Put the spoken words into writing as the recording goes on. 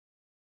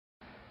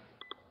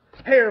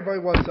Hey everybody,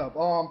 what's up?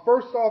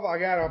 First off, I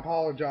gotta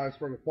apologize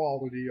for the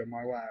quality of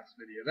my last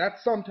video. That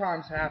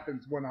sometimes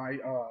happens when I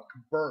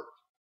convert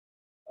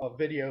a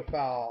video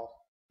file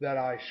that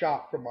I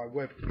shot from my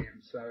webcam,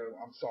 so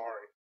I'm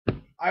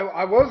sorry.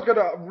 I was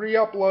gonna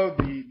re-upload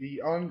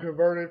the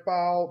unconverted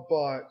file,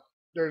 but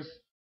there's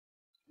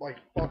like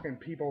fucking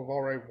people have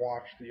already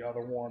watched the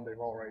other one. They've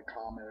already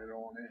commented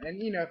on it,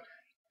 and you know,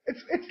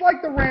 it's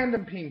like the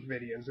random pink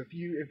videos. If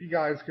you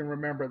guys can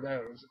remember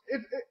those,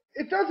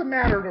 it doesn't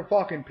matter the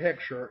fucking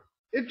picture.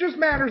 It just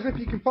matters if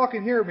you can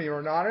fucking hear me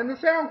or not. And the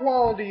sound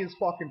quality is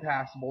fucking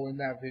passable in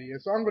that video,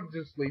 so I'm gonna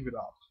just leave it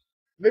up.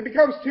 If it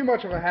becomes too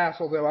much of a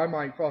hassle, though, I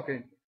might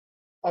fucking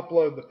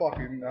upload the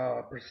fucking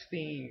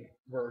pristine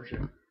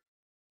version.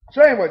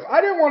 So, anyways,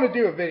 I didn't want to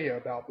do a video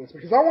about this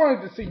because I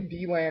wanted to see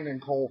D-Land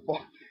and Cole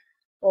fuck.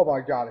 Oh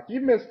my god, if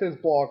you missed his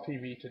blog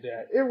TV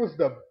today, it was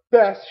the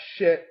best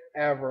shit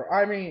ever.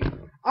 I mean,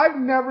 I've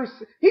never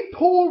seen... He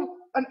pulled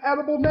an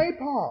edible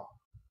napalm.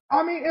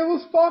 I mean, it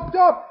was fucked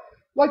up.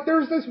 Like,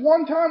 there's this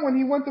one time when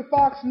he went to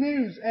Fox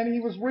News and he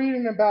was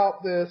reading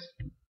about this,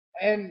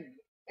 and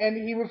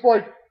he was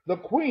like, the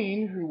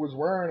Queen, who was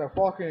wearing a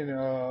fucking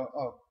a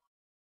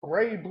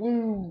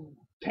gray-blue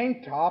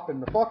tank top,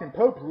 and the fucking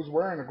Pope, who was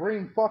wearing a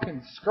green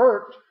fucking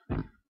skirt...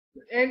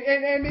 And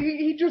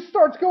he just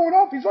starts going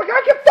off. He's like,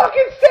 I can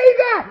fucking say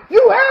that! You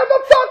have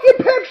a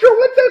fucking picture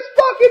with this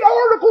fucking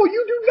article!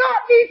 You do not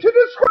need to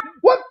describe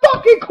what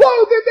fucking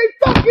clothing they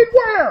fucking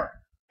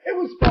wear! It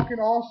was fucking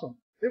awesome.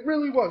 It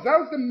really was. That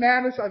was the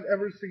maddest I've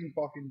ever seen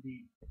fucking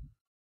D.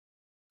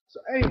 So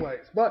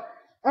anyways, but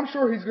I'm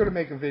sure he's gonna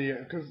make a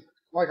video, because,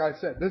 like I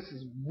said, this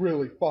is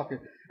really fucking...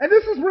 And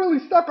this has really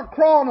stuck a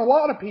craw in a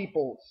lot of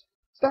people's...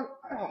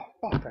 Oh,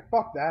 fuck, I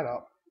fucked that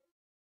up.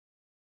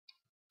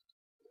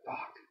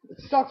 Fuck. It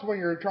sucks when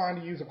you're trying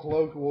to use a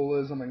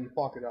colloquialism and you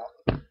fuck it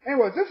up.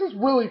 Anyways, this has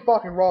really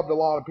fucking rubbed a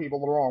lot of people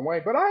the wrong way,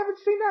 but I haven't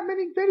seen that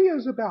many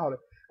videos about it.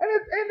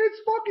 And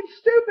it's fucking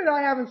stupid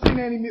I haven't seen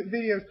any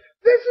videos.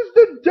 This is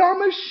the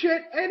dumbest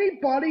shit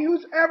anybody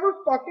who's ever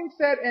fucking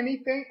said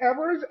anything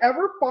ever has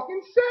ever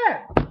fucking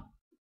said.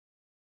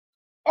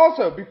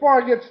 Also,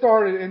 before I get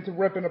started into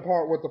ripping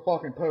apart what the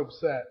fucking Pope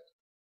said,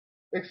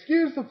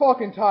 excuse the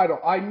fucking title.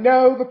 I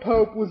know the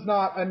Pope was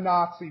not a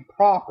Nazi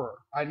proper.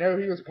 I know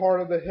he was part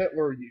of the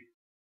Hitler Youth.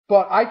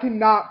 But I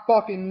cannot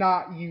fucking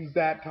not use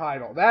that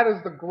title. That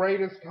is the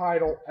greatest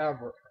title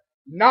ever.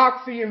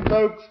 Nazi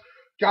invokes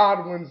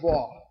Godwin's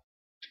law.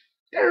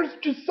 There's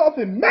just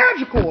something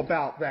magical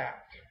about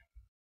that.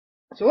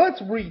 So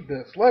let's read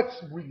this. Let's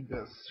read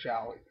this,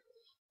 shall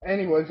we?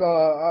 Anyways,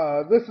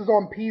 this is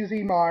on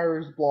PZ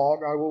Meyer's blog.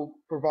 I will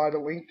provide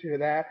a link to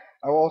that.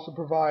 I will also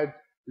provide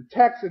the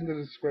text in the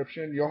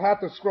description. You'll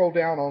have to scroll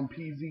down on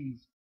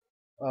PZ's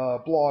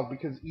blog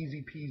because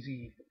Easy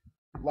Peasy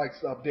likes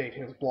to update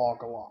his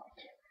blog a lot.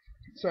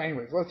 So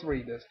anyways, let's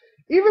read this.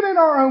 Even in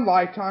our own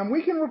lifetime,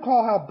 we can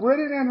recall how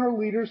Britain and her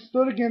leaders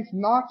stood against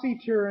Nazi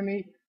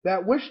tyranny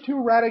that wished to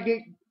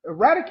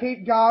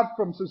eradicate God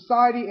from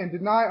society and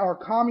deny our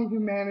common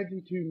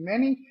humanity to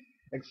many,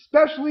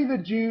 especially the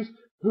Jews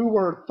who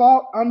were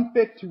thought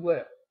unfit to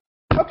live.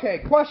 Okay,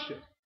 question.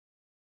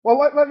 Well,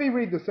 let me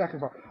read the second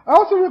part. I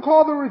also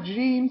recall the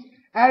regime's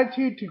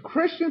attitude to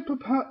Christian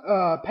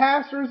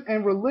pastors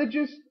and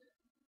religious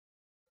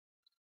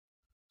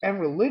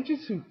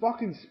who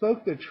fucking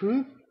spoke the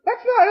truth. That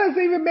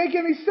doesn't even make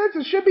any sense.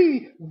 It should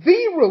be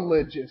the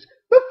religious.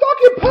 The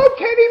fucking Pope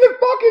can't even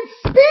fucking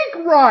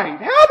speak right.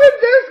 How did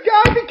this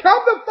guy become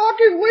the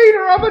fucking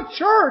leader of a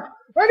church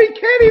when he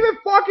can't even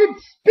fucking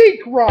speak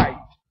right?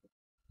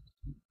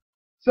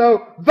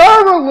 So,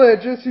 the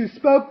religious who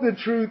spoke the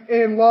truth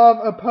in love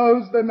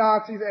opposed the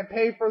Nazis and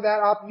paid for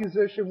that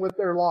opposition with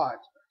their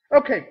lives.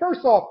 Okay,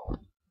 first off,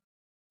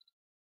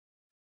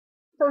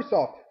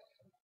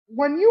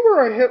 when you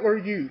were a Hitler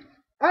Youth,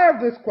 I have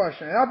this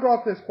question, and I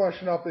brought this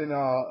question up in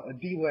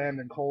D-Land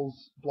and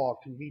Cole's blog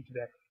TV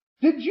today.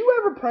 Did you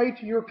ever pray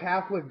to your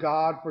Catholic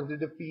God for the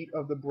defeat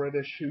of the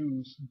British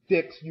whose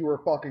dicks you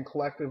are fucking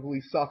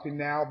collectively sucking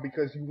now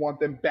because you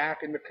want them back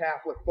in the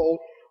Catholic fold?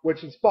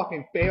 Which has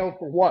fucking failed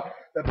for what?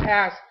 The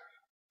past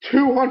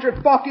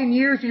 200 fucking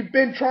years you've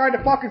been trying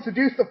to fucking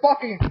seduce the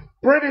fucking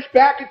British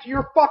back into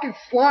your fucking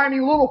slimy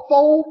little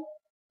fold?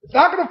 It's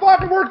not gonna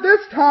fucking work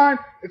this time.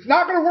 It's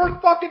not gonna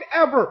work fucking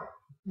ever.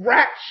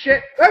 Rat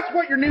shit. That's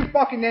what your new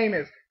fucking name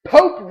is.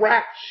 Pope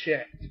rat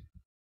shit.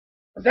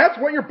 That's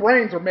what your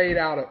brains are made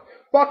out of.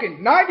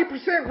 Fucking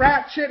 90%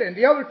 rat shit and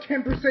the other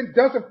 10%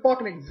 doesn't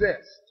fucking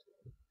exist.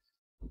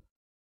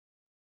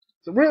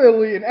 So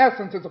really, in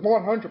essence, it's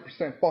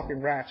 100%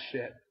 fucking rat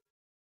shit.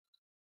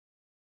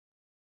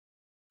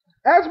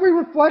 As we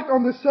reflect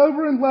on the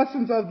sobering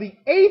lessons of the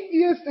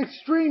atheist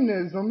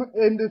extremism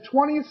in the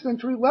 20th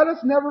century, let us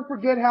never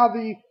forget how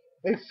the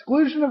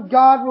exclusion of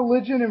God,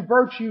 religion, and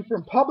virtue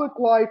from public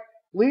life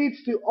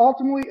leads to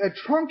ultimately a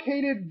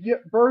truncated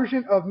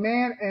version of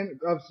man and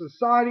of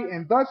society,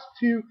 and thus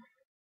to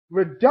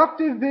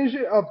reductive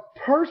vision of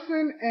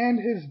person and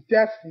his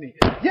destiny.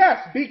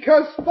 Yes,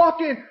 because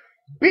fucking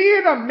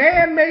being a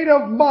man made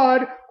of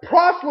mud,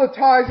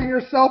 proselytizing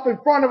yourself in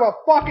front of a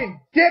fucking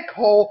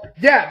dickhole,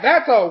 yeah,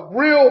 that's a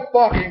real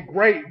fucking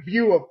great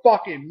view of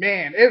fucking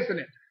man, isn't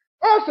it?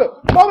 Also,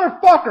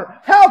 motherfucker,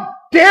 how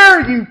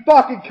dare you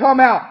fucking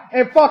come out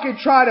and fucking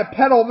try to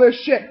peddle this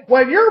shit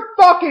when your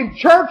fucking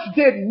church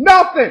did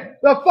nothing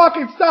to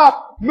fucking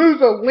stop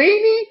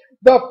Mussolini,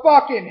 the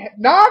fucking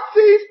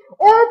Nazis,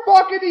 or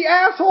fucking the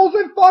assholes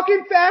in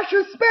fucking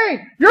fascist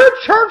Spain. Your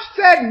church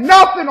said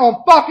nothing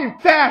on fucking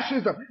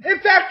fascism. In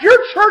fact, your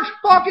church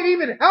fucking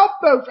even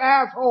helped those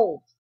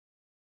assholes.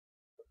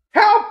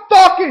 How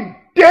fucking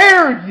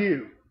dare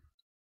you?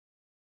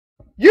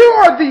 You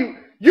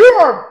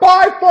are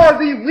by far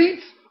the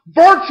least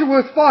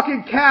virtuous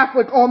fucking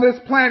Catholic on this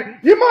planet.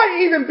 You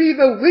might even be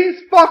the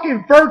least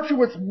fucking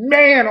virtuous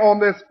man on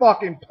this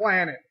fucking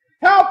planet.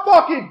 How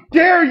fucking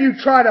dare you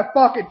try to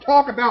fucking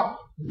talk about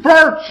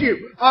virtue,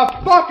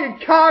 a fucking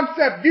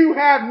concept you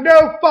have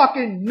no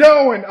fucking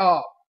knowing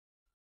of.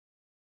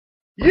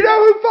 You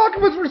know who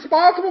fucking was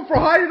responsible for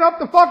hiding up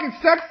the fucking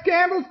sex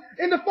scandals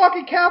in the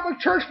fucking Catholic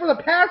Church for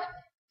the past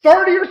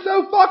 30 or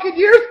so fucking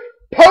years?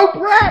 Pope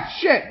rat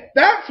shit.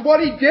 That's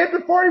what he did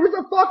before he was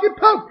a fucking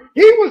pope.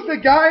 He was the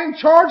guy in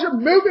charge of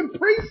moving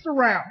priests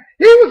around.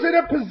 He was in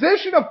a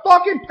position of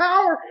fucking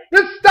power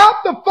to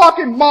stop the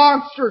fucking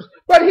monsters.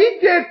 But he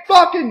did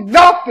fucking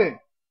nothing.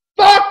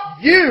 Fuck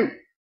you.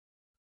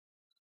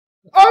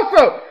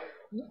 Also,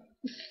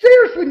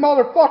 seriously,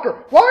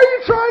 motherfucker, why are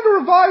you trying to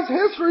revise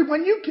history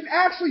when you can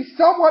actually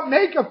somewhat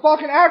make a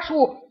fucking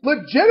actual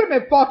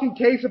legitimate fucking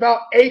case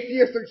about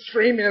atheist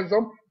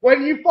extremism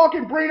when you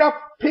fucking bring up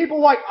people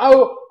like,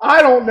 oh,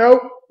 I don't know,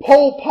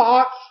 Pol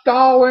Pot,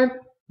 Stalin,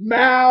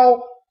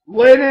 Mao,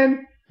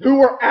 Lenin, who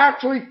were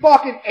actually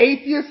fucking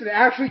atheists and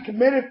actually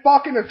committed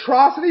fucking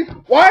atrocities?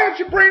 Why don't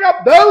you bring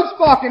up those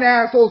fucking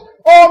assholes?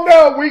 Oh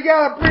no, we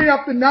gotta bring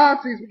up the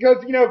Nazis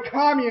because,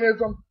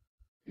 communism.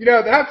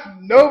 That's,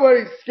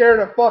 nobody's scared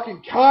of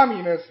fucking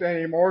communists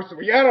anymore, so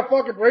we gotta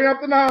fucking bring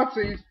up the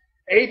Nazis.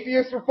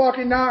 Atheists are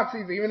fucking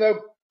Nazis, even though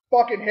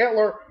fucking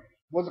Hitler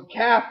was a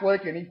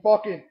Catholic and he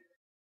fucking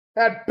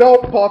had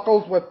belt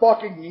buckles with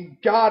fucking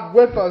God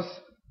with us.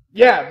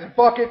 Yeah, the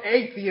fucking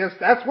atheists.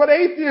 That's what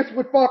atheists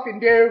would fucking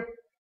do.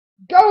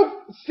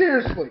 Go,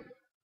 seriously.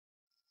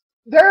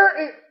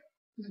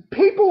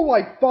 People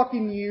like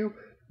fucking you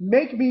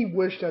make me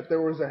wish that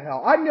there was a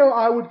hell. I know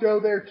I would go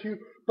there too,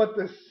 but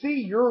to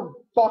see your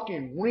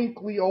fucking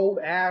wrinkly old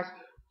ass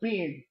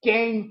being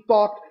gang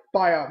fucked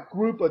by a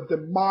group of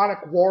demonic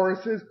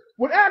walruses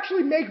would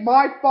actually make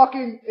my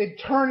fucking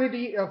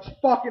eternity of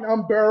fucking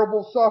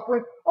unbearable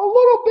suffering a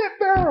little bit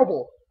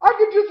bearable. I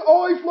could just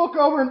always look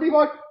over and be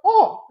like,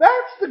 oh,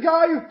 that's the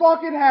guy who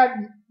fucking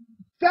had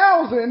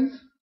thousands,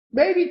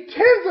 maybe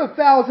tens of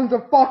thousands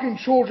of fucking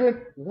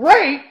children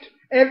raped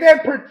and then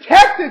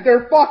protected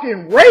their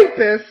fucking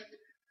rapists.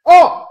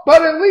 Oh,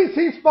 but at least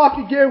he's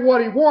fucking getting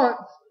what he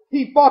wants.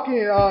 He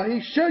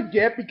should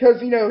get because,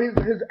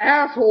 his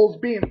asshole's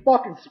being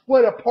fucking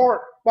split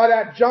apart by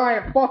that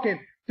giant fucking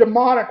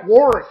demonic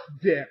walrus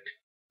dick.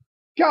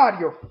 God,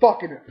 you're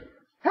fucking...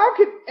 How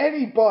can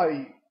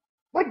anybody...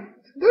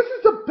 this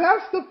is the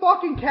best the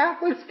fucking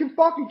Catholics can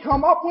fucking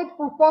come up with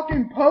for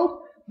fucking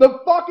Pope? The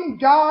fucking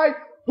guy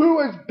who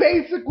is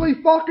basically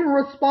fucking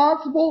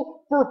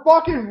responsible for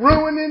fucking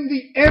ruining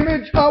the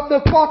image of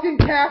the fucking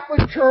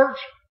Catholic Church?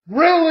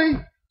 Really?